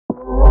Hello,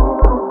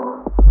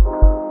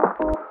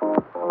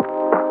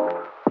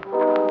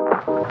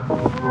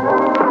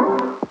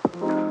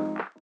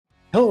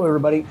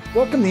 everybody.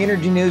 Welcome to the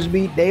Energy News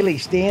Beat Daily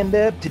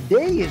Stand-Up.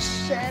 Today is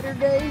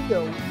Saturday,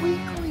 the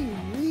weekly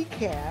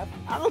recap.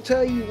 I'll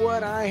tell you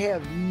what, I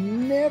have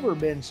never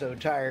been so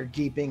tired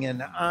keeping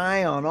an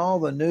eye on all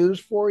the news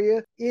for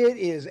you. It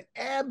is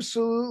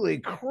absolutely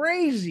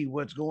crazy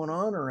what's going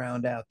on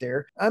around out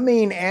there. I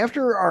mean,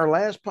 after our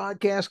last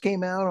podcast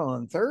came out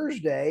on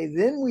Thursday,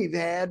 then we've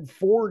had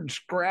Ford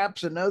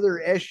scraps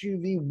another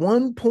SUV,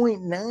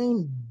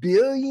 1.9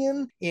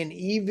 billion in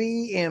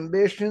EV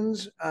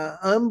ambitions.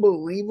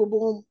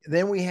 Unbelievable.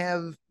 Then we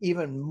have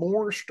even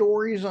more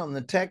stories on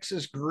the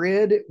Texas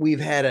grid.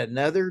 We've had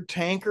another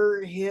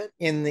tanker hit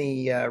in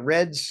the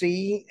Red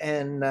Sea,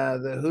 and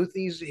the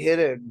Houthis hit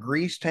a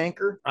grease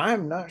tanker.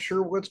 I'm not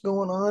sure what's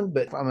going on,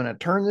 but I'm going to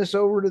turn this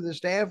over to the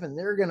staff, and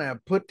they're going to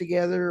put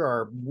together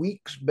our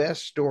week's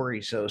best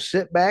story. So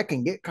sit back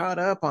and get caught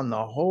up on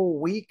the whole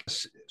week.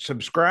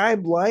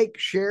 Subscribe, like,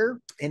 share.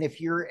 And if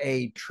you're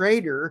a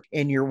trader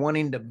and you're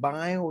wanting to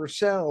buy or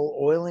sell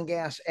oil and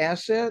gas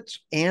assets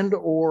and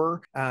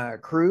or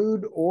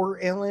crude or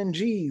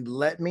LNG,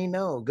 let me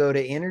know. Go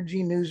to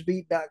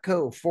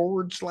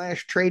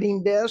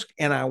energynewsbeat.co/trading desk,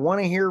 and I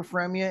want to hear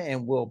from you,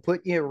 and we'll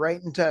put you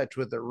right in touch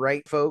with the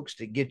right folks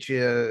to get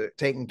you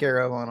taken care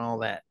of on all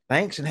that.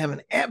 Thanks, and have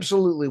an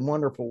absolutely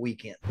wonderful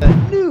weekend. A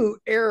new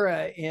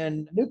era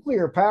in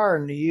nuclear power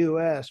in the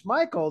U.S.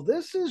 Michael,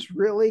 this is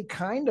really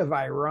kind of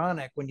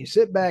ironic when you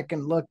sit back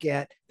and look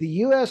at the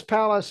U.S.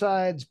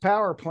 Palisades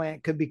power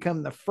plant could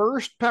become the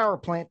first power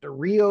plant to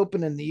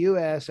reopen in the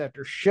U.S.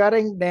 after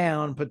shutting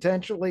down,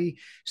 potentially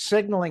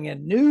signaling a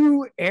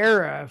new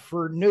era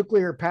for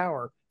nuclear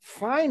power.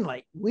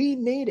 Finally, we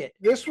need it.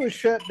 This was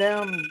shut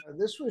down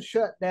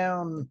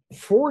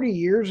 40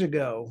 years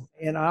ago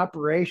in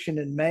operation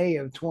in May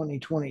of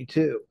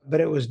 2022,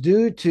 but it was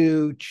due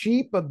to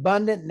cheap,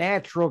 abundant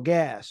natural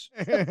gas.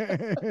 You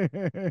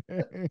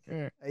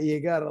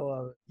gotta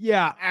love it.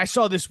 Yeah, I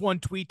saw this one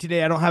tweet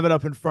today. I don't have it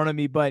up in front of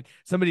me, but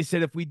somebody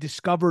said if we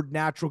discovered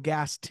natural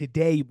gas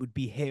today, it would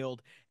be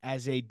hailed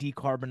as a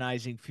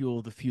decarbonizing fuel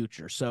of the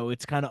future. So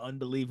it's kind of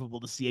unbelievable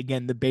to see,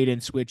 again, the bait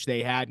and switch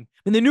they had.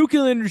 And the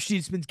nuclear industry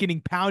has been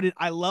getting pounded.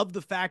 I love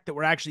the fact that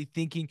we're actually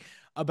thinking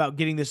about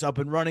getting this up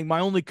and running. My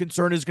only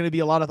concern is going to be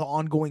a lot of the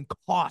ongoing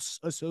costs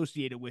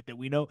associated with it.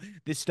 We know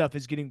this stuff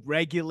is getting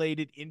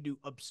regulated into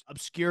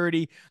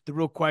obscurity. The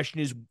real question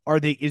is,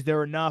 is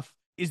there enough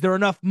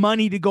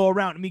money to go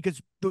around? I mean, because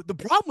the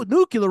problem with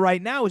nuclear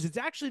right now is it's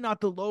actually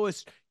not the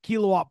lowest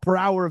kilowatt per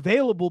hour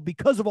available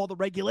because of all the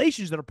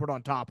regulations that are put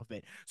on top of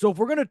it. So if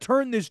we're going to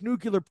turn this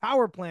nuclear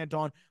power plant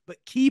on, but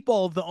keep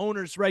all of the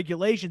owners'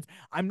 regulations,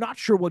 I'm not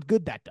sure what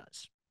good that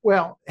does.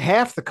 Well,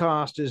 half the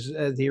cost is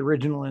the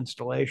original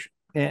installation.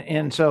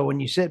 And so when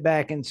you sit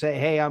back and say,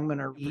 hey, I'm going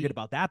to forget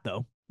about that,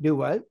 though. Do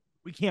what?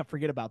 We can't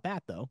forget about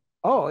that, though.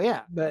 Oh,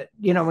 yeah. But,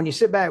 when you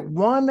sit back,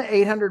 one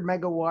 800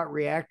 megawatt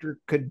reactor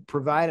could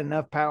provide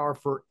enough power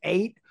for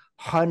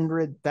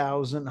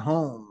 800,000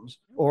 homes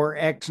or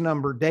X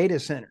number data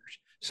centers.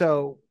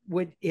 So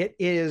it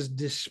is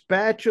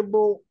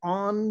dispatchable,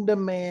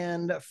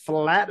 on-demand,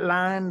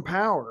 flatline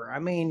power. I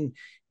mean,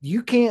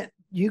 you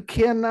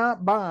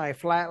cannot buy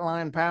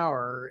flatline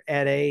power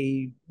at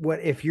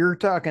if you're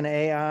talking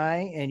AI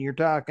and you're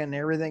talking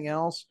everything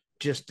else,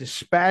 just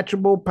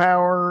dispatchable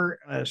power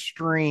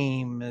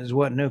stream is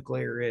what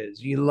nuclear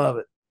is. You love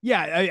it.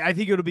 Yeah, I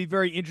think it'll be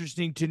very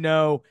interesting to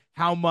know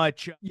how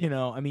much,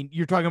 I mean,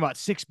 you're talking about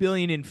 $6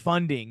 billion in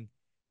funding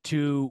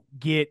to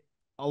get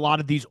a lot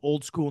of these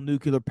old school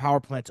nuclear power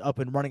plants up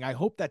and running. I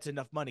hope that's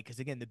enough money because,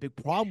 again, the big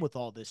problem with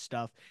all this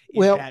stuff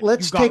is that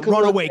you've got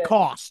runaway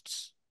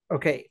costs.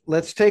 Okay,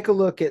 let's take a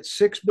look at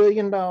 $6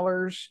 billion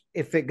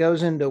if it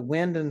goes into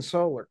wind and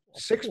solar.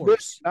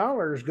 $6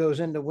 billion goes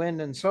into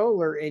wind and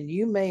solar, and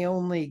you may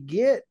only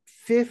get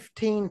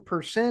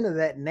 15% of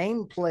that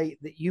nameplate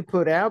that you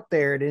put out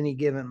there at any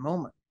given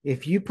moment.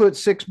 If you put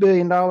 $6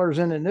 billion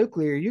into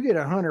nuclear, you get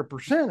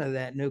 100% of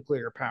that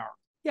nuclear power.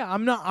 Yeah,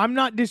 I'm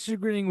not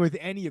disagreeing with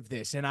any of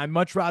this, and I'd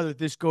much rather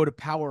this go to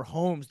power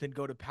homes than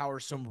go to power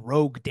some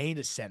rogue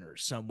data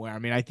centers somewhere. I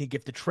mean, I think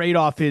if the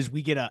trade-off is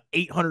we get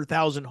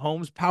 800,000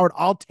 homes powered,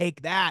 I'll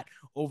take that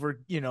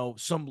over,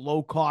 some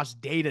low-cost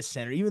data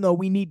center, even though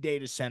we need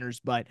data centers.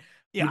 But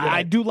yeah,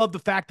 I do love the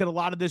fact that a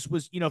lot of this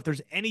was, if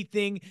there's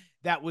anything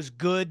that was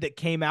good that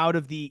came out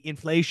of the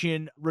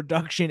Inflation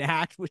Reduction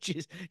Act, which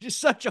is just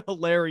such a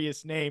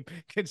hilarious name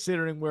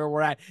considering where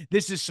we're at.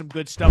 This is some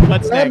good stuff.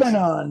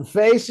 Lebanon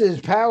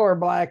faces power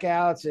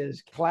blackouts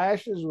as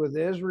clashes with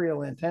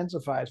Israel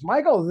intensifies.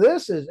 Michael,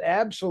 this is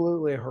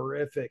absolutely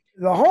horrific.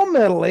 The whole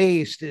Middle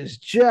East is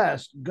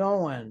just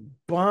going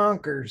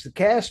bonkers. The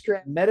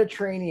Caspian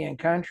Mediterranean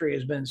country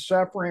has been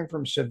suffering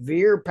from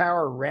severe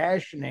power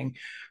rationing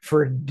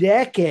for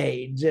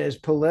decades as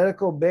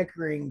political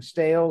bickering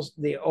stales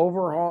the overhaul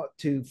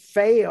to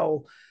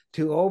fail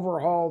to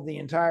overhaul the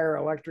entire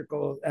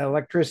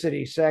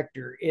electricity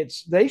sector.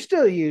 They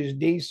still use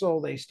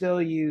diesel, they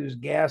still use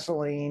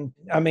gasoline.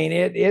 I mean,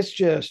 it's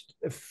just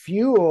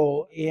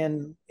fuel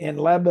in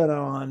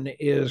Lebanon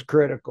is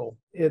critical.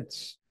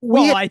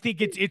 Well, I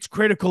think it's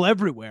critical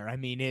everywhere. I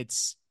mean,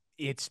 it's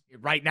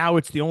right now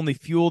it's the only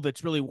fuel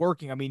that's really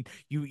working. I mean,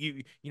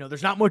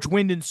 there's not much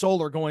wind and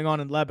solar going on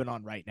in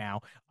Lebanon right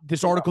now.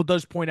 This article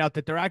does point out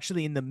that they're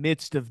actually in the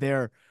midst of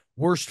their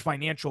worst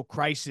financial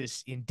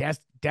crisis in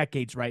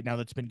decades right now,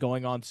 that's been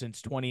going on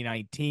since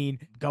 2019.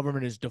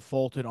 Government has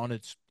defaulted on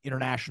its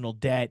international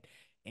debt,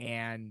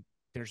 and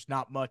there's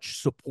not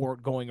much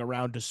support going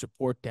around to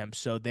support them.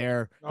 So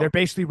they're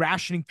basically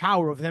rationing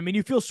power of them. And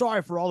you feel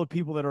sorry for all the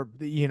people that are,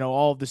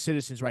 all of the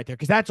citizens right there.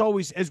 Because that's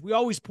always, as we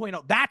always point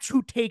out, that's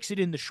who takes it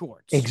in the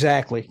shorts.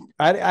 Exactly.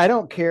 I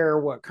don't care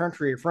what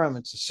country you're from.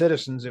 It's the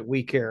citizens that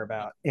we care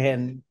about.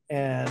 And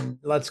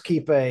let's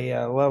keep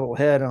a level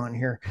head on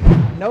here.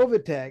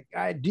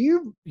 Novatek, do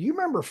you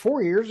remember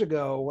 4 years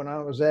ago when I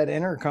was at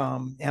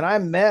Intercom and I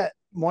met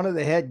one of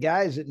the head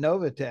guys at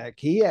Novatek?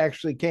 He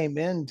actually came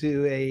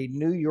into a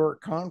New York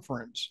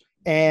conference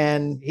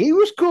and he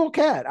was cool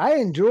cat. I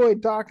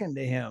enjoyed talking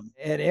to him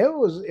and it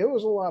was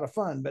a lot of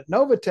fun. But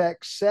Novatek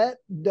set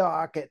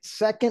dock at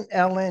second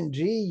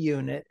LNG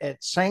unit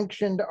at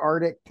Sanctioned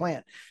Arctic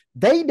plant.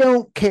 They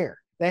don't care.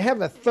 They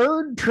have a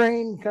third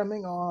train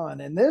coming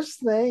on and this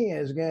thing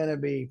is going to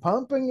be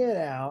pumping it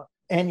out.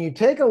 And you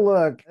take a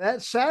look,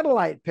 that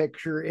satellite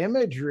picture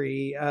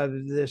imagery of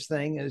this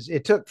thing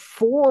it took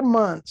 4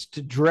 months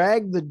to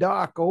drag the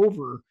dock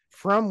over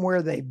from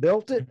where they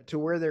built it to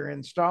where they're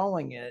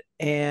installing it.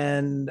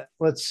 And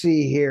let's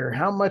see here,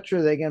 how much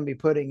are they going to be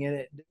putting in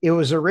it? It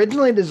was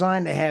originally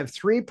designed to have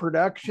 3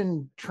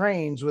 production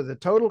trains with a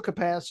total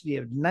capacity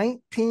of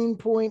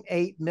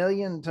 19.8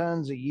 million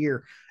tons a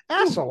year.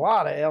 That's a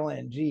lot of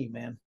LNG,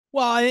 man.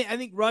 Well, I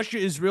think Russia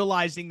is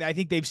realizing that. I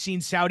think they've seen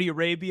Saudi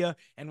Arabia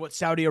and what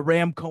Saudi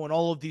Aramco and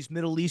all of these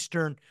Middle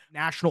Eastern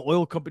national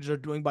oil companies are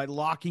doing by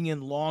locking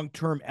in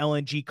long-term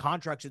LNG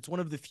contracts. It's one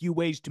of the few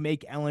ways to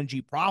make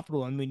LNG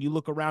profitable. I mean, you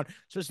look around,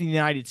 especially in the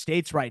United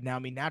States right now, I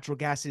mean, natural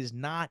gas is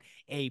not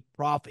a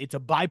profit. It's a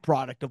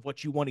byproduct of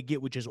what you want to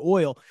get, which is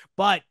oil.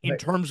 But in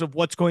terms of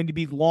what's going to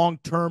be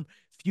long-term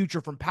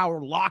future from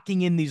power,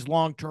 locking in these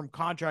long-term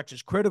contracts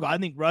is critical. I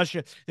think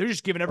Russia, they're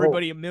just giving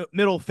everybody a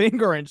middle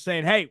finger and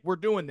saying, hey, we're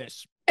doing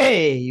this.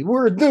 Hey,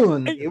 we're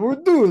doing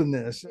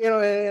this.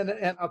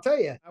 And I'll tell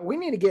you, we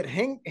need to get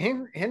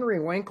Henry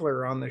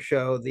Winkler on the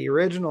show, the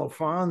original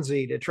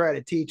Fonzie, to try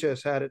to teach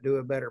us how to do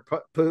a better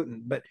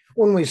Putin. But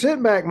when we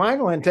sit back,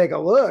 Michael, and take a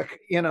look,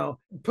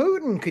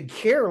 Putin could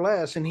care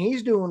less, and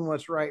he's doing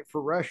what's right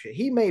for Russia.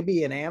 He may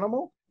be an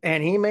animal,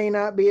 and he may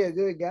not be a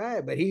good guy,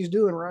 but he's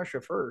doing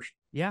Russia first.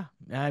 Yeah.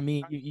 I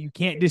mean, you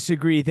can't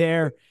disagree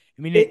there.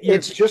 I mean,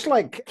 it's just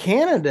like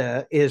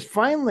Canada is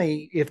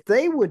finally, if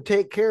they would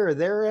take care of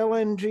their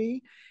LNG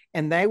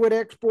and they would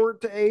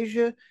export to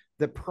Asia,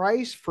 the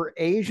price for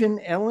Asian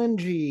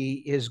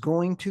LNG is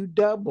going to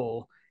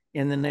double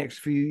in the next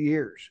few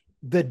years.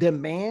 The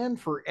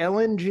demand for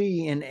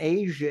LNG in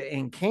Asia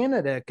and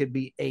Canada could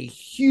be a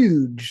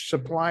huge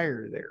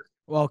supplier there.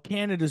 Well,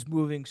 Canada's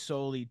moving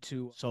solely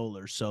to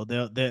solar, so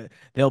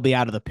they'll be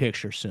out of the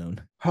picture soon.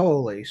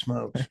 Holy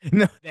smokes.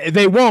 No,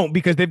 they won't,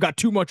 because they've got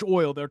too much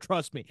oil there.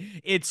 Trust me.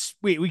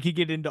 We could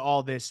get into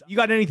all this. You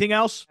got anything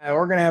else?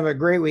 We're going to have a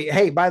great week.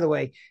 Hey, by the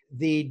way,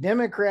 the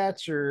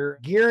Democrats are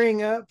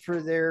gearing up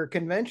for their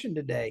convention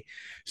today.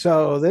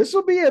 So this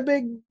will be a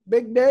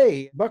big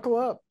day. Buckle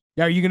up.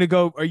 Are you going to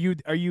go?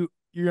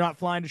 You're not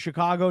flying to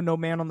Chicago? No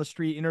man on the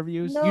street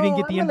interviews? No, you didn't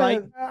get the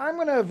invite? I'm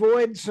going to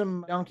avoid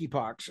some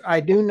donkeypox.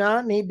 I do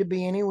not need to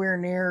be anywhere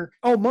near.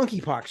 Oh,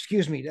 monkeypox.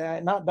 Excuse me.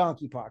 Not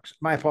donkeypox.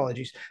 My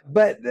apologies.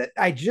 But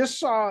I just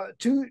saw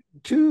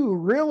two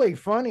really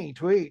funny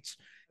tweets.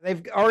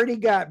 They've already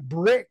got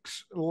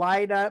bricks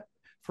light up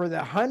for the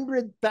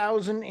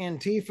 100,000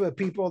 Antifa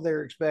people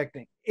they're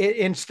expecting.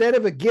 Instead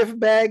of a gift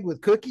bag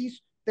with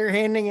cookies, they're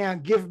handing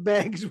out gift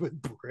bags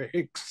with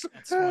bricks.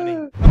 That's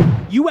funny.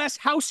 U.S.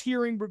 House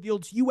hearing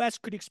reveals U.S.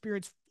 could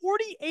experience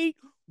 48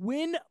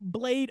 wind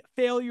blade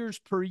failures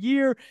per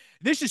year.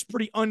 This is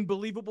pretty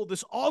unbelievable.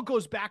 This all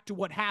goes back to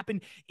what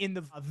happened in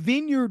the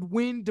Vineyard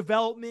Wind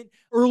development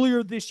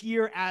earlier this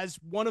year, as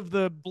one of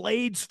the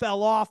blades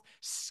fell off,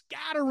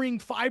 scattering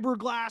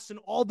fiberglass and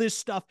all this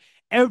stuff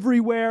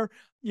everywhere.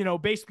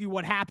 Basically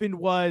what happened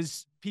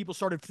was people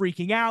started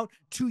freaking out.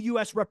 2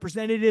 U.S.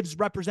 representatives,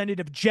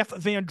 Representative Jeff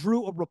Van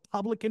Drew, a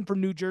Republican from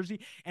New Jersey,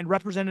 and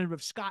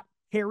Representative Scott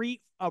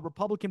Perry, a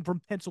Republican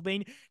from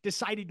Pennsylvania,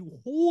 decided to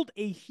hold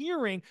a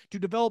hearing to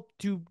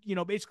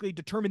basically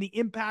determine the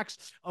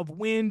impacts of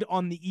wind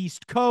on the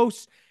East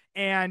Coast.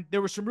 and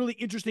there were some really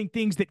interesting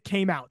things that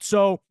came out.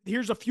 So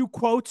here's a few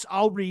quotes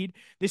I'll read.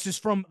 This is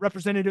from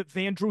Representative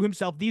Van Drew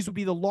himself. These would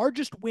be the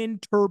largest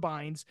wind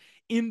turbines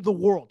in the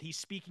world. He's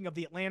speaking of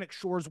the Atlantic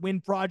Shores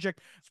Wind Project,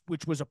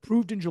 which was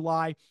approved in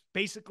July.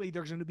 Basically,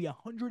 there's going to be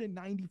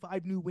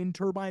 195 new wind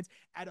turbines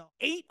at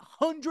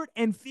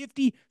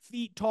 850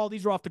 feet tall.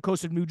 These are off the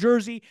coast of New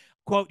Jersey.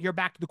 Quote, here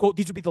back to the quote,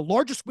 these would be the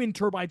largest wind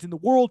turbines in the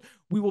world.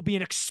 We will be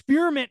an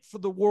experiment for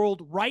the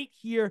world right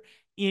here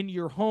in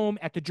your home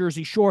at the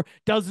Jersey Shore.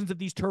 Dozens of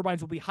these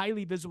turbines will be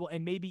highly visible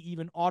and maybe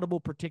even audible,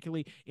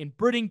 particularly in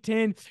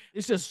Bridgington.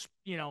 This is,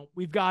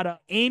 we've got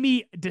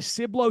Amy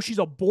DeCiblo. She's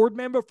a board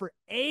member for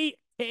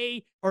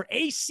ACK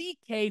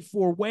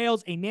for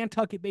Wales, a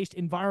Nantucket-based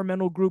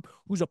environmental group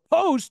who's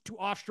opposed to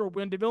offshore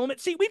wind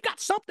development. See, we've got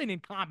something in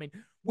common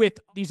with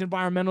these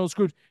environmentalist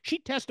groups. She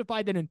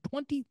testified that in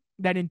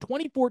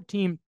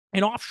 2014,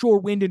 an offshore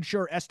wind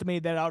insurer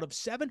estimated that out of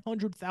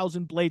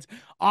 700,000 blades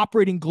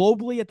operating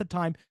globally at the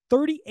time,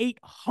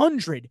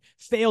 3,800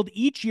 failed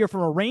each year from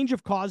a range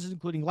of causes,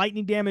 including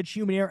lightning damage,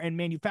 human error, and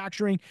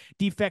manufacturing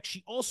defects.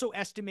 She also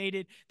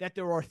estimated that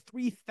there are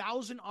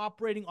 3,000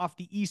 operating off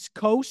the East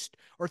Coast,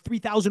 or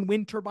 3,000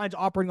 wind turbines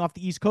operating off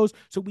the East Coast.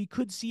 So we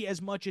could see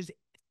as much as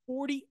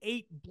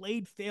 48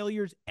 blade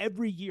failures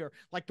every year,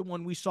 like the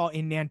one we saw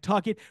in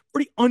Nantucket.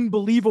 Pretty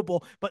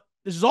unbelievable, but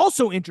this is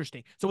also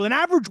interesting. So with an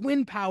average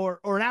wind power,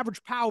 or an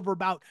average power of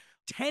about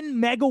 10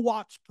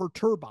 megawatts per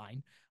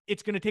turbine,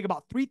 it's going to take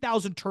about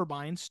 3,000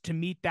 turbines to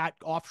meet that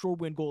offshore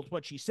wind goal, is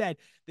what she said.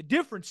 The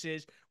difference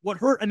is, what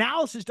her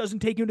analysis doesn't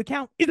take into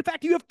account is the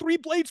fact that you have 3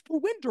 blades per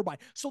wind turbine.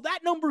 So that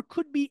number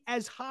could be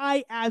as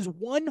high as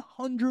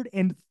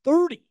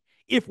 130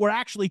 if we're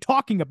actually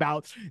talking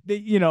about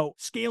the,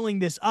 scaling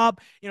this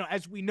up.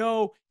 As we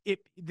know,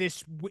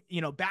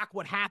 back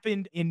what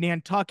happened in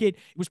Nantucket,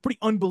 it was pretty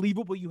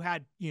unbelievable. You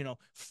had,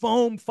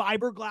 foam,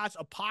 fiberglass,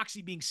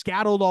 epoxy being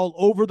scattered all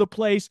over the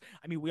place.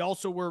 I mean, we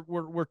also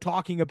were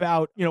talking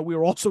about, we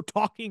were also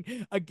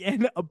talking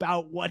again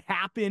about what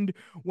happened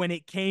when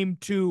it came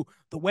to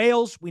the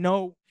whales. We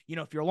know,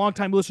 if you're a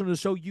longtime listener to the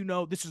show,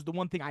 this is the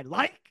one thing I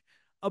like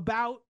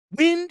about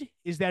wind,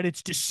 is that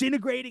it's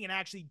disintegrating and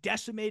actually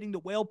decimating the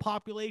whale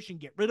population.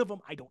 Get rid of them.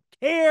 I don't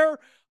care.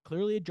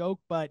 Clearly a joke,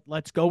 but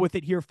let's go with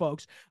it here,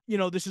 folks.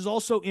 This is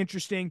also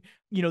interesting.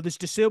 This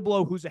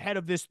DeCiblo, who's the head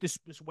of this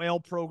whale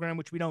program,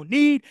 which we don't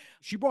need,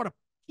 she brought a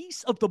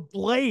piece of the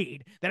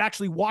blade that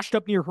actually washed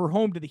up near her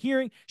home to the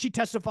hearing. She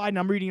testified, and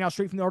I'm reading now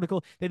straight from the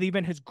article, that the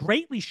event has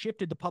greatly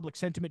shifted the public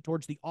sentiment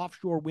towards the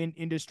offshore wind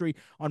industry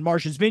on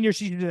Marsh's Vineyard.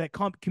 She said that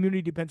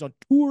community depends on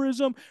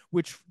tourism,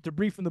 which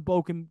debris from the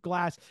broken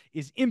glass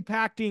is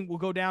impacting. We'll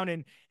go down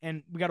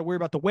and we got to worry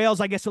about the whales,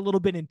 I guess, a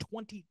little bit in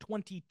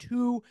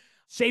 2022.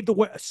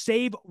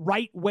 Save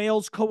Right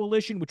Whales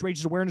Coalition, which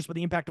raises awareness for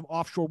the impact of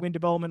offshore wind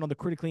development on the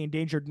critically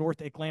endangered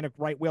North Atlantic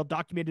right whale,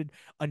 documented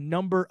a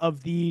number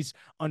of these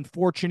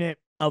unfortunate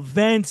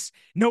events.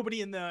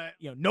 Nobody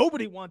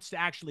wants to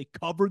actually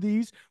cover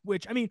these,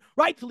 which, I mean,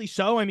 rightfully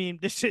so. I mean,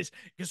 this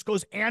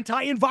goes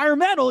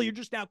anti-environmental. You're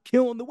just now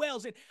killing the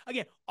whales. And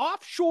again,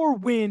 offshore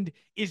wind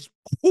is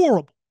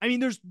horrible. I mean,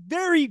 there's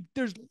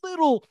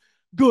little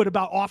good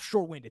about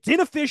offshore wind. It's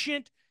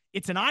inefficient.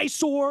 It's an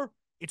eyesore.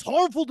 It's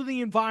harmful to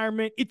the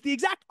environment. It's the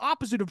exact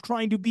opposite of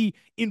trying to be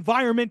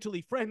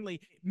environmentally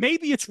friendly.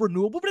 Maybe it's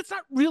renewable, but it's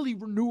not really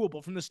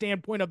renewable from the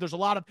standpoint of there's a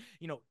lot of,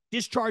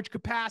 discharge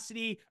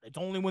capacity. It's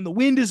only when the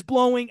wind is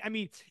blowing. I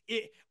mean,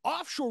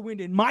 offshore wind,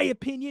 in my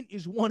opinion,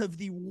 is one of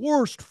the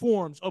worst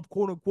forms of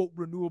quote unquote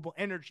renewable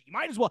energy. You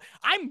might as well,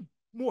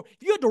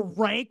 if you had to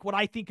rank what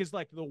I think is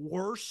like the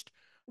worst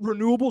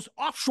renewables,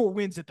 offshore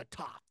wind's at the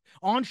top.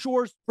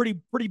 Onshore's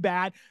pretty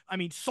bad. I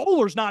mean,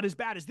 solar's not as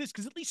bad as this,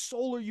 because at least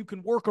solar, you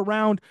can work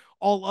around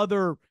all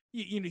other,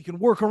 you can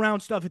work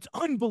around stuff. It's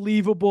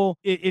unbelievable.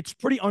 It's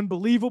pretty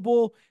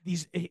unbelievable.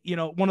 These,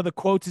 one of the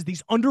quotes is,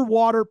 these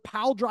underwater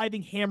pile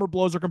driving hammer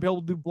blows are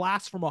compelled to do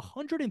blasts from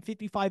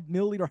 155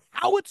 milliliter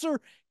howitzer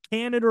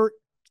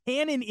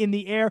cannon in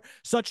the air.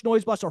 Such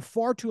noise blasts are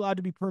far too loud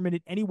to be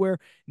permitted anywhere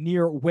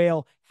near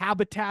whale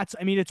habitats.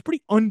 I mean, it's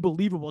pretty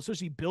unbelievable,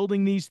 especially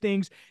building these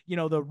things.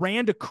 The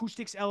Rand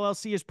Acoustics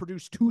LLC has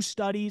produced 2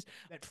 studies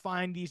that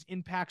find these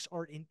impacts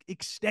are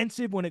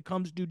extensive when it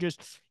comes to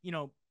just,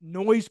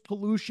 noise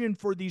pollution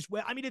for these.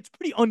 I mean, it's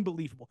pretty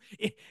unbelievable.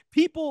 If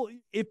people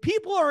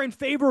are in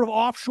favor of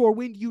offshore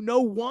wind,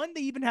 one,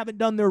 they even haven't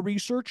done their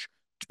research.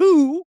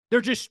 2, they're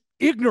just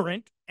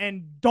ignorant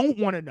and don't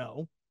want to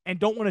know and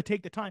don't want to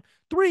take the time.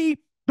 3,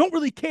 don't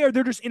really care.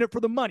 They're just in it for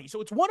the money. So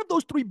it's one of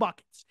those 3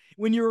 buckets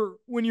when you're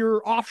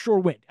offshore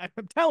wind.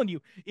 I'm telling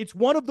you, it's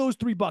one of those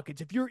 3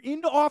 buckets. If you're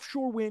into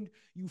offshore wind,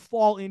 you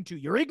fall into,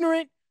 you're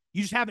ignorant,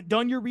 you just haven't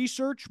done your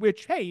research,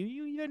 which, hey,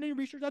 you didn't do your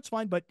research, that's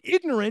fine. But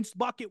ignorance,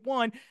 bucket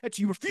 1, that's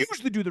you refuse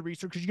to do the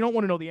research because you don't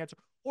want to know the answer.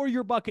 Or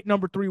your bucket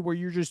number 3, where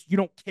you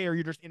don't care,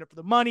 you're just in it for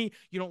the money.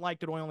 You don't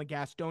like that oil and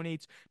gas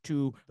donates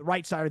to the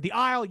right side of the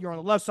aisle. You're on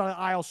the left side of the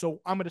aisle,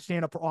 so I'm going to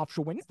stand up for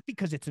offshore wind, not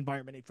because it's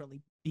environmentally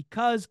friendly,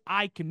 because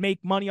I can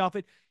make money off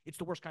it. It's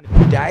the worst kind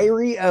of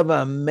Diary of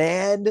a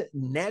Mad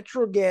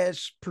Natural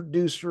Gas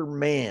Producer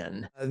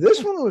Man.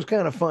 This one was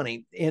kind of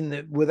funny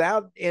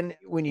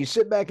when you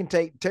sit back and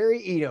take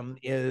Terry Edom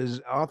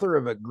is author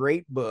of a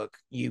great book.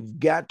 You've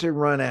got to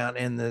run out,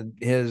 and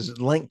his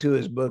link to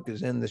his book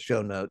is in the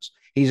show notes.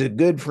 He's a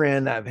good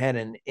friend. I've had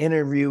an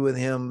interview with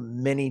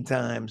him many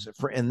times,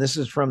 and this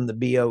is from the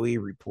BOE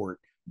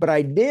report. But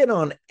I did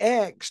on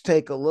X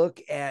take a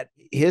look at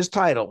his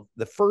title,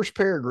 the first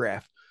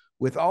paragraph.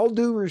 With all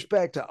due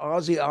respect to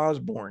Ozzy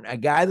Osbourne, a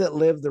guy that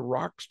lived the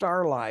rock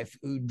star life,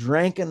 who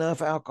drank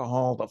enough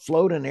alcohol to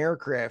float an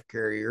aircraft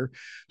carrier,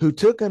 who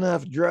took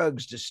enough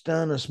drugs to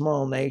stun a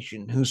small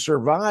nation, who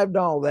survived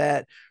all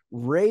that,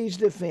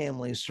 raised a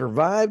family,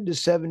 survived to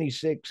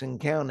 76 and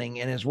counting,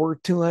 and is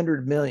worth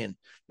 200 million.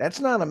 That's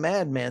not a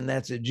madman,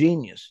 that's a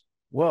genius.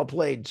 Well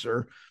played,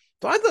 sir.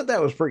 So I thought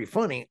that was pretty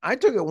funny. I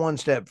took it one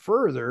step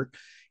further.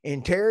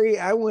 And Terry,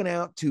 I went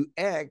out to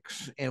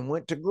X and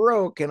went to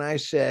Grok, and I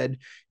said,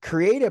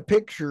 create a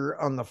picture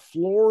on the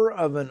floor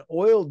of an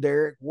oil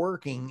derrick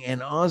working,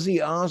 and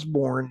Ozzy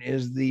Osbourne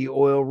is the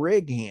oil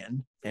rig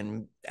hand.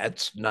 And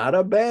that's not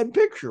a bad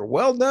picture.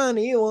 Well done,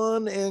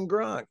 Elon and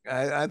Grok.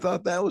 I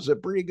thought that was a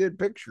pretty good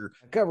picture,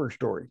 cover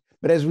story.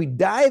 But as we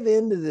dive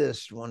into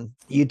this one,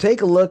 you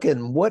take a look at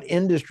what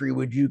industry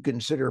would you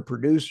consider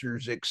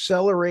producers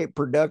accelerate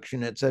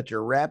production at such a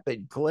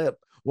rapid clip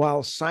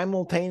while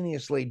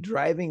simultaneously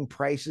driving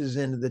prices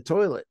into the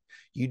toilet.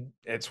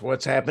 It's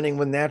what's happening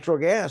with natural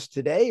gas.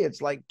 Today,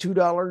 it's like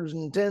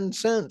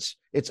 $2.10.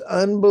 It's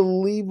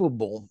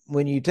unbelievable.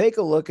 When you take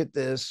a look at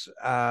this,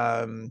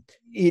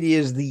 it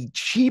is the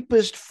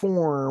cheapest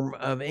form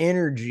of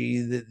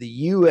energy that the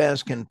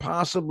U.S. can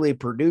possibly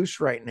produce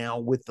right now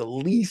with the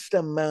least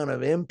amount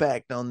of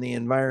impact on the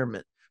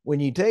environment. When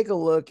you take a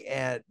look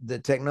at the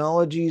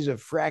technologies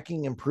of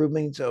fracking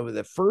improvements over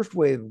the first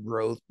wave of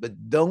growth,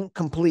 but don't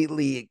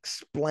completely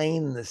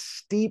explain the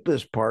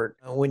steepest part,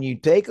 when you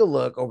take a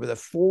look over the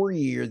 4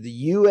 year, the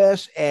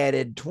U.S.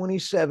 added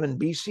 27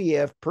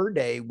 BCF per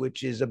day,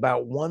 which is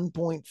about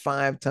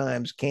 1.5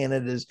 times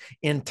Canada's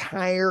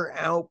entire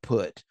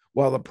output,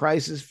 while the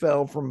prices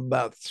fell from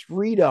about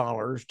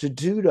 $3 to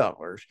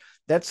 $2.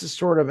 That's the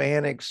sort of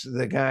annex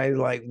the guy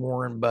like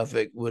Warren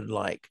Buffett would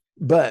like.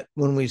 But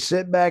when we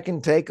sit back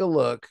and take a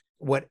look,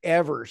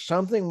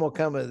 something will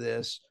come of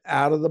this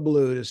out of the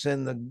blue to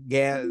send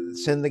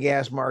the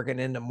gas market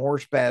into more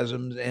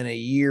spasms. In a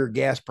year,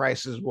 gas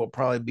prices will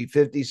probably be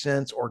 50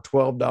 cents or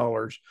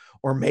 $12,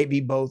 or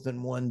maybe both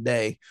in one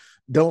day.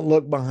 Don't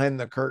look behind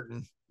the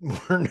curtain.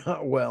 We're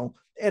not well.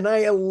 And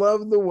I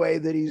love the way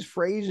that he's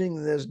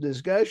phrasing this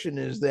discussion,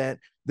 is that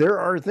there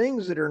are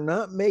things that are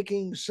not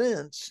making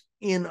sense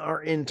in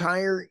our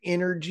entire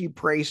energy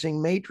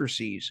pricing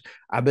matrices.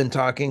 I've been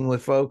talking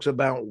with folks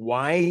about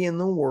why in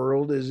the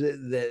world is it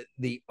that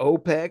the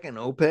OPEC and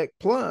OPEC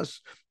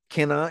Plus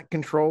cannot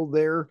control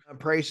their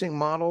pricing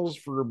models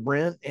for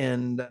Brent,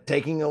 and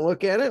taking a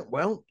look at it,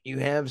 well, you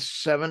have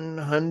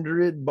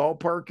 700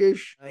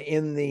 ballparkish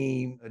in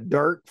the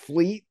dark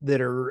fleet that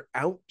are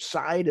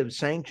outside of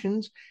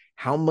sanctions.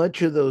 How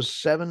much of those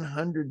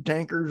 700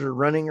 tankers are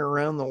running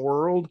around the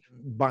world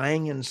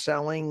buying and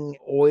selling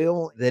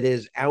oil that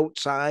is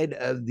outside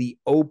of the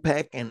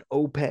OPEC and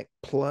OPEC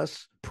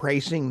Plus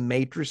pricing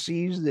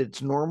matrices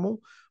that's normal?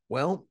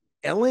 Well,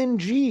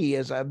 LNG,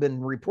 as I've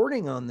been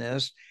reporting on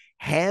this,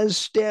 has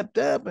stepped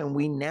up, and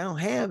we now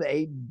have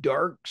a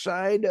dark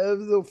side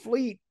of the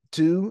fleet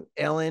to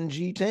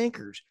LNG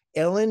tankers.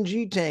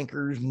 LNG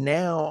tankers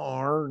now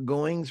are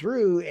going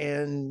through,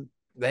 and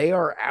they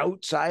are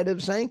outside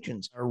of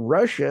sanctions.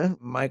 Russia,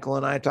 Michael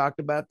and I talked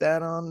about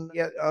that on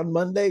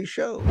Monday's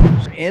show.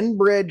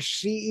 Enbridge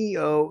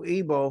CEO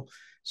Ebel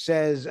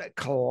says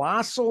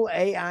colossal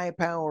AI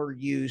power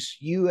use,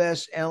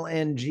 U.S.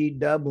 LNG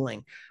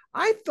doubling.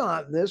 I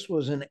thought this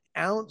was an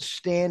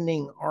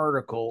outstanding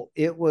article.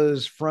 It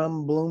was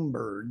from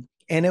Bloomberg,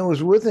 and it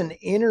was with an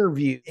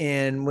interview.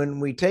 And when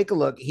we take a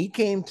look, he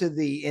came to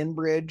the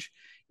Enbridge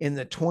in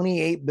the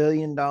 $28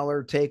 billion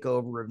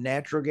takeover of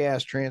natural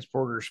gas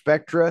transporter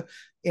Spectra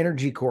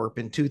Energy Corp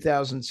in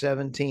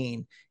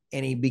 2017,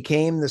 and he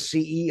became the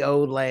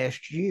CEO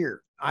last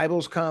year.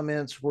 Ebel's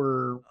comments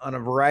were on a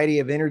variety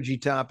of energy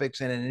topics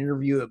in an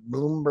interview at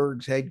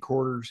Bloomberg's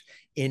headquarters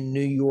in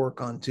New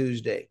York on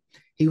Tuesday.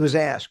 He was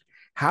asked,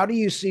 how do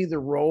you see the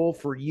role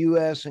for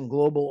U.S. and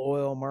global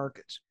oil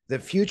markets? The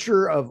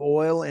future of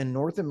oil in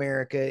North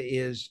America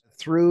is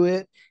through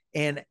it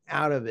and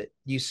out of it.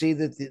 You see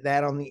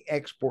that on the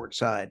export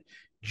side.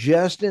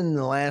 Just in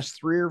the last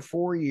 3 or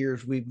 4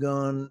 years, we've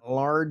gone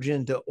large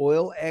into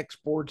oil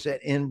exports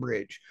at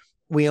Enbridge.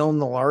 We own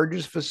the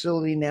largest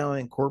facility now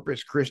in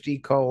Corpus Christi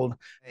called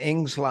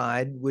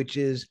Ingslide, which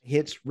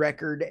hits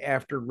record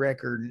after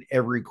record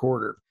every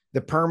quarter. The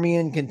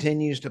Permian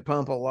continues to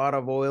pump a lot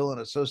of oil and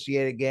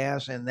associated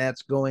gas, and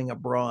that's going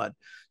abroad.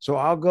 So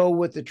I'll go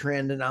with the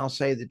trend, and I'll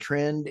say the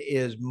trend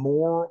is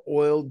more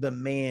oil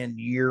demand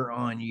year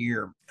on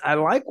year. I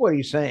like what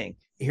he's saying.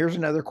 Here's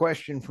another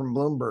question from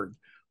Bloomberg.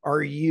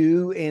 Are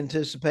you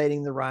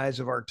anticipating the rise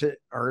of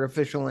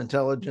artificial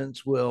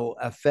intelligence will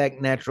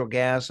affect natural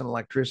gas and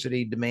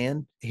electricity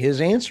demand? His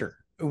answer: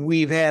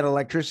 we've had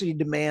electricity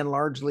demand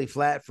largely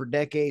flat for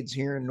decades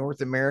here in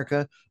North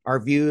America.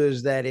 Our view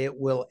is that it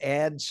will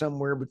add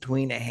somewhere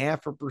between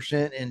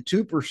 0.5% and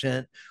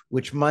 2%,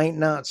 which might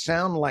not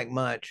sound like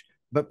much,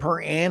 but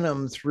per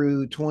annum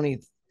through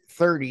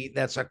 2030,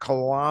 that's a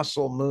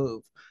colossal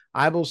move.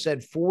 Ebel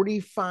said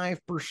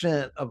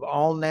 45% of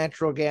all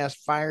natural gas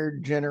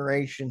fired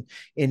generation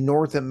in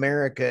North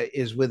America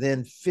is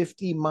within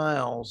 50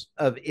 miles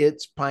of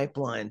its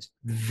pipelines.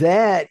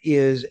 That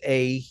is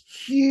a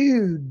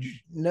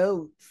huge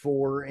note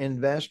for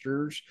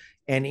investors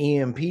and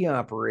E&P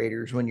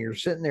operators when you're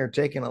sitting there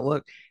taking a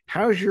look.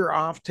 How's your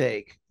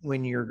offtake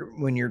when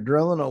you're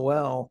drilling a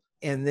well,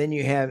 and then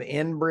you have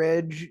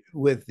Enbridge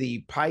with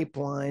the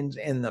pipelines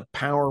and the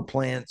power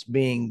plants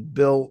being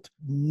built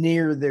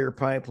near their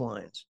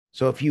pipelines?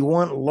 So if you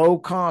want low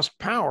cost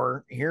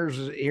power, here's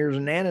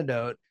an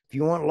antidote. If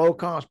you want low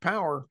cost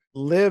power,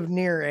 live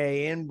near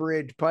a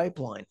Enbridge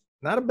pipeline.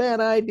 Not a bad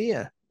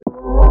idea.